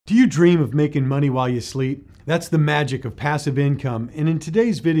Do you dream of making money while you sleep? That's the magic of passive income, and in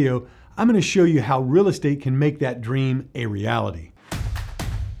today's video, I'm going to show you how real estate can make that dream a reality.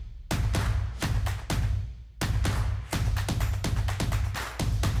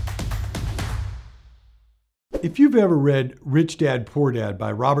 If you've ever read Rich Dad, Poor Dad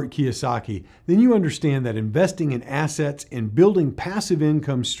by Robert Kiyosaki, then you understand that investing in assets and building passive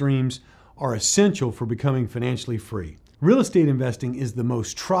income streams are essential for becoming financially free. Real estate investing is the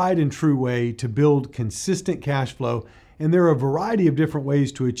most tried and true way to build consistent cash flow, and there are a variety of different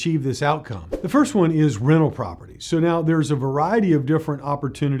ways to achieve this outcome. The first one is rental properties. So now there's a variety of different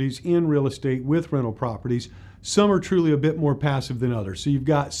opportunities in real estate with rental properties. Some are truly a bit more passive than others. So you've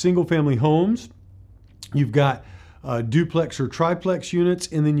got single family homes, you've got duplex or triplex units,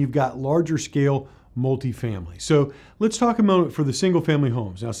 and then you've got larger scale multifamily. So let's talk a moment for the single family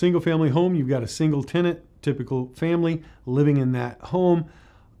homes. Now, single family home, you've got a single tenant, typical family living in that home.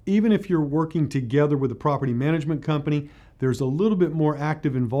 Even if you're working together with a property management company, there's a little bit more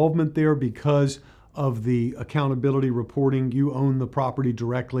active involvement there because of the accountability reporting. You own the property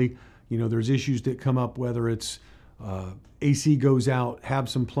directly. You know, there's issues that come up, whether it's AC goes out, have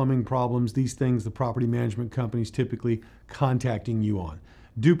some plumbing problems, these things the property management companies typically contacting you on.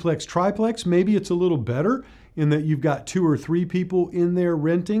 Duplex, triplex, maybe it's a little better in that you've got 2 or 3 people in there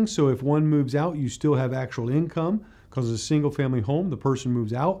renting. So if one moves out, you still have actual income because it's a single family home. The person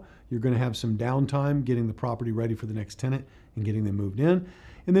moves out, you're going to have some downtime getting the property ready for the next tenant and getting them moved in.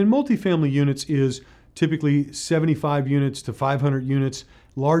 And then multifamily units is typically 75 units to 500 units,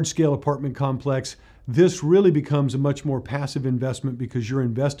 large scale apartment complex. This really becomes a much more passive investment because you're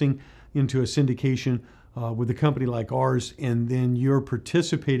investing into a syndication with a company like ours, and then you're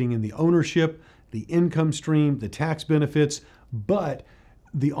participating in the ownership, the income stream, the tax benefits, but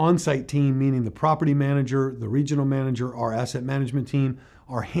the on-site team, meaning the property manager, the regional manager, our asset management team,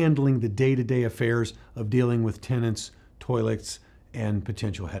 are handling the day-to-day affairs of dealing with tenants, toilets, and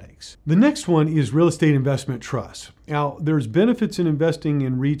potential headaches. The next one is real estate investment trusts. Now, there's benefits in investing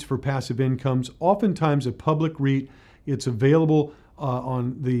in REITs for passive incomes. Oftentimes a public REIT, it's available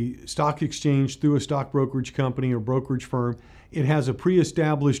on the stock exchange through a stock brokerage company or brokerage firm. It has a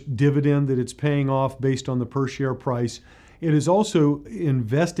pre-established dividend that it's paying off based on the per share price. It is also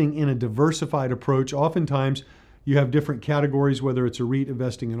investing in a diversified approach. Oftentimes you have different categories, whether it's a REIT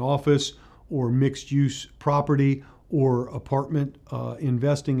investing in office or mixed use property or apartment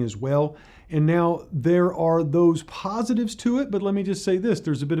investing as well. And now there are those positives to it, but let me just say this,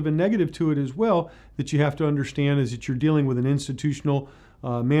 there's a bit of a negative to it as well that you have to understand is that you're dealing with an institutional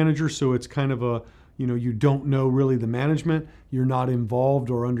manager. So it's kind of a, you don't know really the management. You're not involved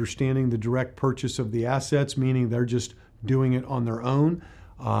or understanding the direct purchase of the assets, meaning they're just doing it on their own.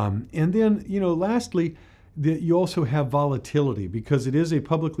 And then, lastly, you also have volatility because it is a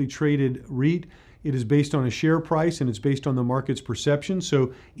publicly traded REIT. It is based on a share price and it's based on the market's perception.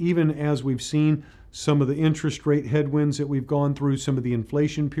 So even as we've seen some of the interest rate headwinds that we've gone through, some of the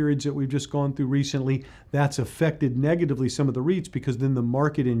inflation periods that we've just gone through recently, that's affected negatively some of the REITs because then the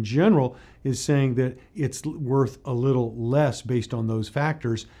market in general is saying that it's worth a little less based on those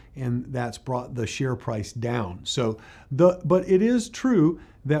factors, and that's brought the share price down. So but it is true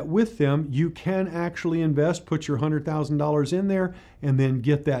that with them, you can actually invest, put your $100,000 in there, and then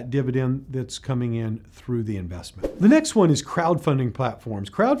get that dividend that's coming in through the investment. The next one is crowdfunding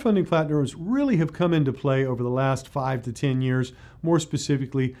platforms. Crowdfunding platforms really have come into play over the last 5 to 10 years, more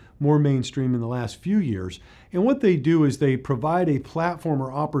specifically, more mainstream in the last few years. And what they do is they provide a platform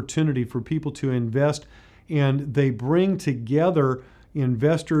or opportunity for people to invest, and they bring together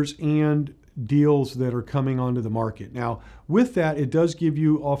investors and deals that are coming onto the market. Now, with that, it does give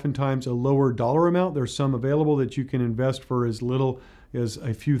you oftentimes a lower dollar amount. There's some available that you can invest for as little as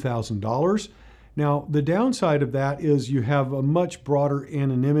a few $1,000s. Now, the downside of that is you have a much broader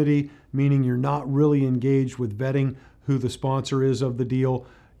anonymity, meaning you're not really engaged with vetting who the sponsor is of the deal.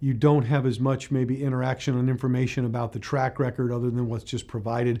 You don't have as much maybe interaction and information about the track record other than what's just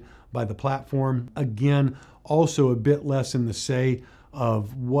provided by the platform. Again, also a bit less in the say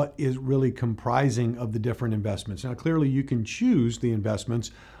of what is really comprising of the different investments. Now, clearly you can choose the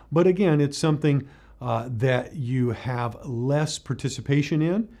investments, but again, it's something that you have less participation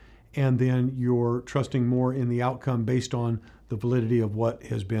in, and then you're trusting more in the outcome based on the validity of what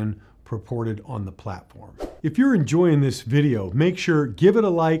has been purported on the platform. If you're enjoying this video, make sure give it a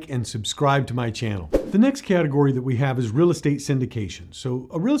like and subscribe to my channel. The next category that we have is real estate syndication. So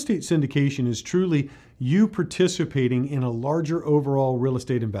a real estate syndication is truly you participating in a larger overall real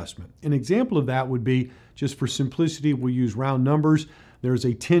estate investment. An example of that would be, just for simplicity, we'll use round numbers. There's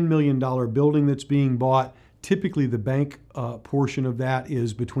a $10 million building that's being bought. Typically, the bank portion of that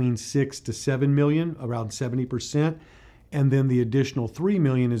is between 6 to 7 million, around 70%, and then the additional 3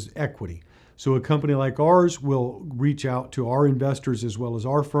 million is equity. So a company like ours will reach out to our investors as well as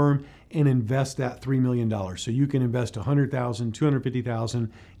our firm and invest that $3 million. So you can invest $100,000,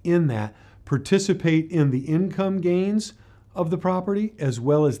 $250,000 in that, participate in the income gains of the property as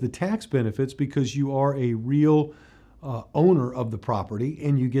well as the tax benefits, because you are a real owner of the property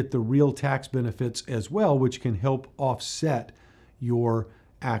and you get the real tax benefits as well, which can help offset your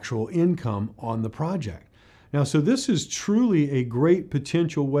actual income on the project. Now, so this is truly a great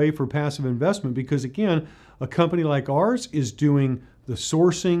potential way for passive investment, because again, a company like ours is doing the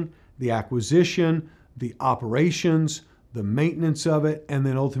sourcing, the acquisition, the operations, the maintenance of it, and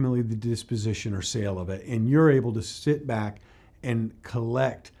then ultimately the disposition or sale of it. And you're able to sit back and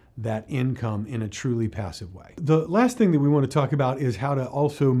collect that income in a truly passive way. The last thing that we want to talk about is how to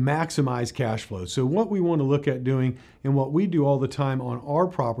also maximize cash flow. So what we want to look at doing, and what we do all the time on our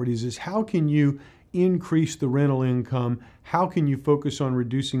properties, is how can you increase the rental income? How can you focus on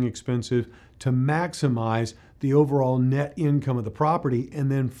reducing expenses to maximize the overall net income of the property?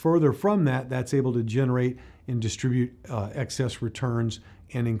 And then further from that, that's able to generate and distribute excess returns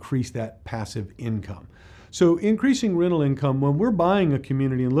and increase that passive income. So increasing rental income, when we're buying a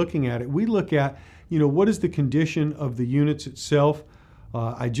community and looking at it, we look at, what is the condition of the units itself?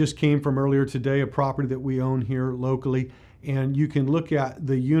 I just came from earlier today, a property that we own here locally, and you can look at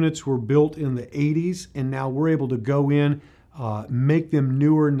the units were built in the 80s, and now we're able to go in, make them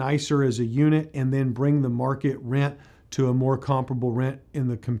newer, nicer as a unit, and then bring the market rent to a more comparable rent in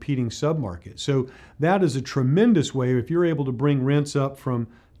the competing submarket. So that is a tremendous way. If you're able to bring rents up from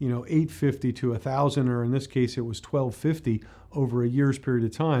 $850 to $1,000, or in this case it was $1,250 over a year's period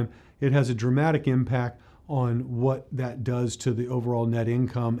of time, it has a dramatic impact on what that does to the overall net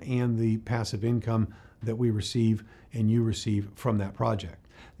income and the passive income that we receive and you receive from that project.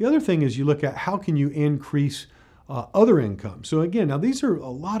 The other thing is you look at how can you increase other income. So again, now these are a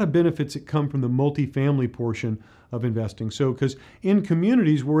lot of benefits that come from the multifamily portion of investing. So because in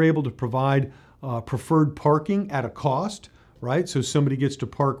communities, we're able to provide preferred parking at a cost, right? So somebody gets to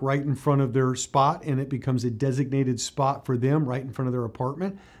park right in front of their spot and it becomes a designated spot for them right in front of their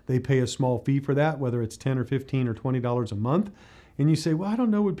apartment. They pay a small fee for that, whether it's $10 or $15 or $20 a month. And you say, well, I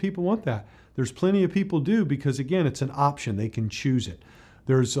don't know, would people want that? There's plenty of people do, because again, it's an option. They can choose it.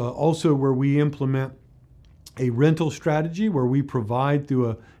 There's also where we implement a rental strategy where we provide through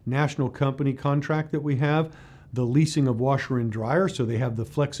a national company contract that we have the leasing of washer and dryer, so they have the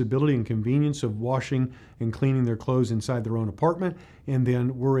flexibility and convenience of washing and cleaning their clothes inside their own apartment, and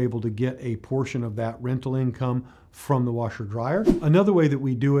then we're able to get a portion of that rental income from the washer dryer. Another way that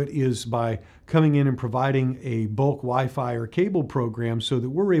we do it is by coming in and providing a bulk Wi-Fi or cable program so that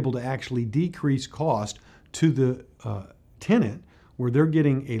we're able to actually decrease cost to the tenant, where they're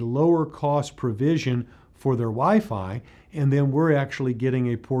getting a lower cost provision for their Wi-Fi, and then we're actually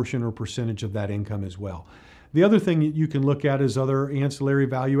getting a portion or percentage of that income as well. The other thing that you can look at is other ancillary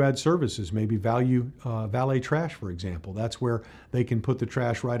value-add services, maybe valet trash, for example. That's where they can put the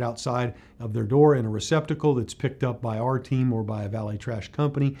trash right outside of their door in a receptacle that's picked up by our team or by a valet trash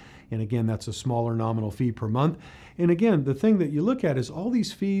company. And again, that's a smaller nominal fee per month. And again, the thing that you look at is all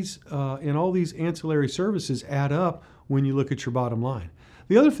these fees and all these ancillary services add up when you look at your bottom line.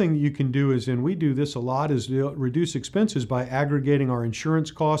 The other thing that you can do is, and we do this a lot, is reduce expenses by aggregating our insurance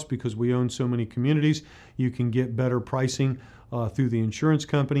costs. Because we own so many communities, you can get better pricing through the insurance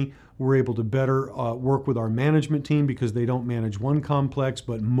company. We're able to better work with our management team because they don't manage one complex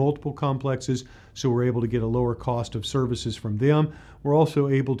but multiple complexes, so we're able to get a lower cost of services from them. We're also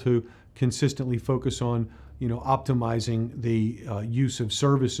able to consistently focus on optimizing the use of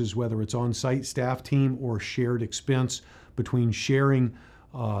services, whether it's on-site staff team or shared expense between sharing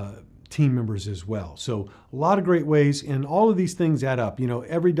team members as well. So a lot of great ways, and all of these things add up.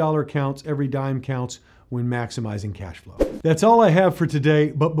 Every dollar counts, every dime counts when maximizing cash flow. That's all I have for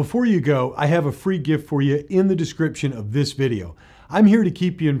today, but before you go, I have a free gift for you in the description of this video. I'm here to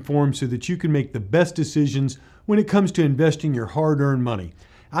keep you informed so that you can make the best decisions when it comes to investing your hard-earned money.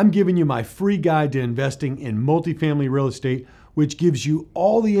 I'm giving you my free guide to investing in multifamily real estate, which gives you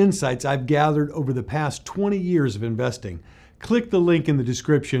all the insights I've gathered over the past 20 years of investing. Click the link in the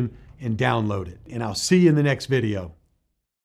description and download it. And I'll see you in the next video.